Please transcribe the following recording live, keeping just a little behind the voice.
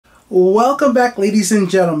Welcome back, ladies and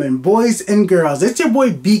gentlemen, boys and girls. It's your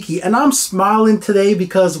boy Beaky, and I'm smiling today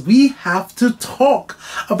because we have to talk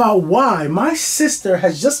about why my sister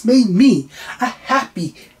has just made me a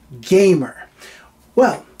happy gamer.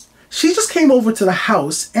 Well, she just came over to the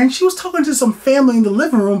house and she was talking to some family in the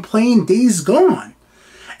living room playing Days Gone.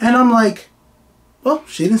 And I'm like, well,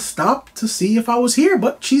 she didn't stop to see if I was here,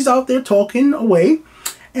 but she's out there talking away.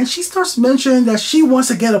 And she starts mentioning that she wants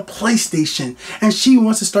to get a PlayStation and she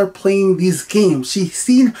wants to start playing these games. She's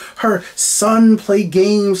seen her son play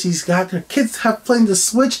games. She's got her kids playing the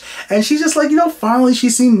Switch. And she's just like, finally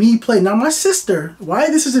she's seen me play. Now my sister, why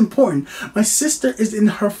this is important, my sister is in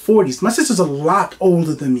her 40s. My sister's a lot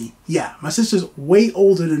older than me. Yeah, my sister's way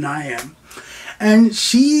older than I am. And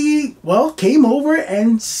she, well, came over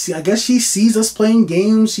and I guess she sees us playing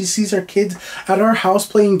games. She sees her kids at our house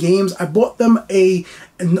playing games. I bought them a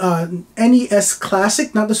NES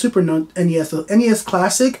Classic, not the Super NES, the NES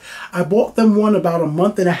Classic. I bought them one about a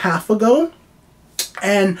month and a half ago.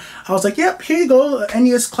 And I was like, yep, here you go,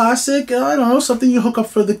 NES Classic. I don't know, something you hook up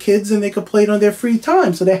for the kids and they could play it on their free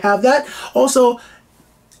time. So they have that. Also,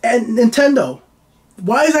 and Nintendo,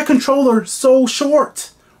 why is that controller so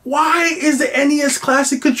short? Why is the NES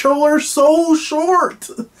Classic controller so short?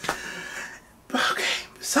 Okay,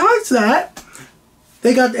 besides that,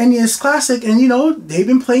 they got the NES Classic and, they've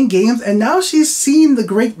been playing games and now she's seen the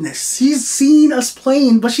greatness. She's seen us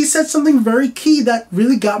playing, but she said something very key that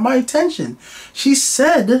really got my attention. She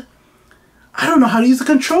said, I don't know how to use the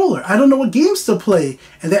controller. I don't know what games to play.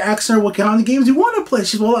 And they're asking her what kind of games you want to play.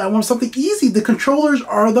 She's, well, I want something easy. The controllers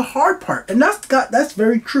are the hard part. And that's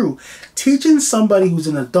very true. Teaching somebody who's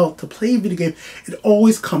an adult to play a video game, it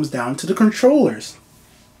always comes down to the controllers.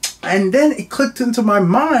 And then it clicked into my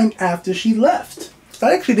mind after she left.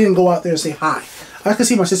 I actually didn't go out there and say hi. I could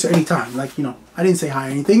see my sister anytime. Like, I didn't say hi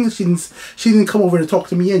or anything. She didn't come over to talk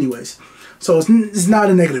to me anyways. So it's not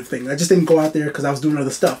a negative thing. I just didn't go out there because I was doing other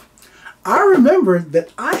stuff. I remember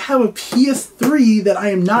that I have a PS3 that I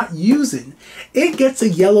am not using. It gets a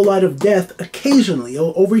yellow light of death occasionally.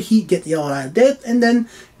 It'll overheat, get the yellow light of death, and then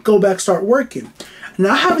go back, start working.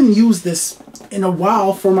 Now, I haven't used this in a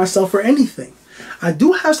while for myself or anything. I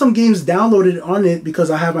do have some games downloaded on it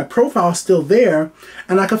because I have my profile still there,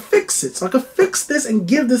 and I could fix it. So I could fix this and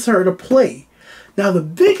give this her to play. Now, the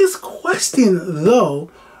biggest question,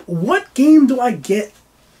 though, what game do I get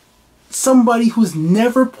somebody who's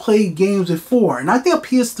never played games before? And I think a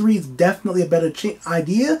PS3 is definitely a better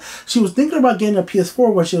idea. She was thinking about getting a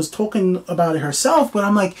PS4 where she was talking about it herself, but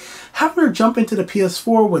I'm like, having her jump into the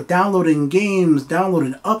PS4 with downloading games,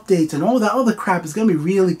 downloading updates, and all that other crap is going to be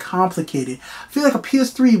really complicated. I feel like a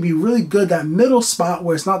PS3 would be really good, that middle spot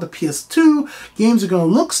where it's not the PS2. Games are going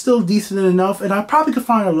to look still decent enough, and I probably could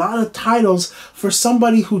find a lot of titles for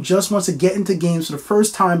somebody who just wants to get into games for the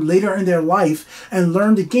first time later in their life and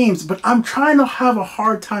learn the games. But I'm trying to have a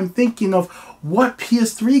hard time thinking of what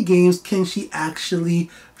PS3 games can she actually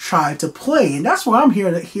try to play. And that's why I'm here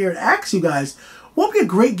to ask you guys, what would be a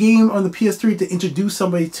great game on the PS3 to introduce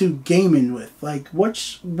somebody to gaming with? Like,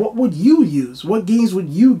 what would you use? What games would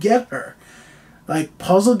you get her? Like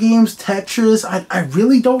puzzle games, Tetris? I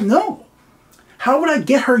really don't know. How would I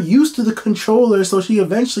get her used to the controller so she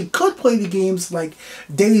eventually could play the games like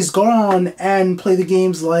Days Gone and play the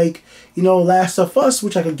games like, Last of Us,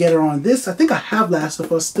 which I could get her on this. I think I have Last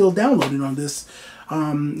of Us still downloaded on this.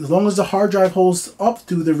 As long as the hard drive holds up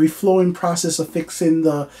through the reflowing process of fixing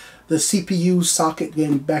the CPU socket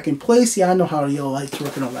getting back in place. Yeah, I know how the yellow lights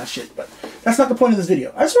work and all that shit, but that's not the point of this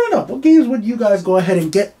video. I just want to know, what games would you guys go ahead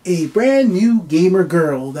and get a brand new gamer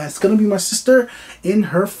girl that's going to be my sister in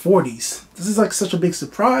her 40s? This is like such a big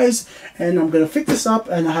surprise, and I'm going to fix this up,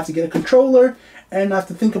 and I have to get a controller, and I have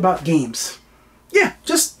to think about games. Yeah,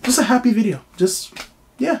 just a happy video.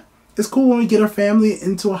 Yeah. It's cool when we get our family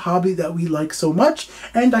into a hobby that we like so much,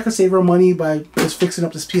 and I can save her money by just fixing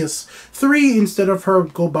up this PS3 instead of her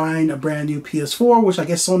go buying a brand new PS4, which I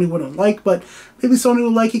guess Sony wouldn't like, but maybe Sony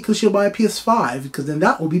will like it because she'll buy a PS5, because then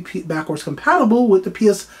that will be backwards compatible with the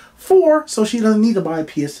PS4, so she doesn't need to buy a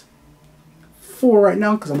PS4 right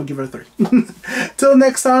now because I'm going to give her a 3. Till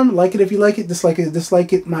next time, like it if you like it, dislike it,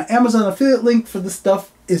 dislike it. My Amazon affiliate link for this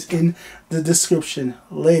stuff is in the description.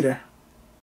 Later.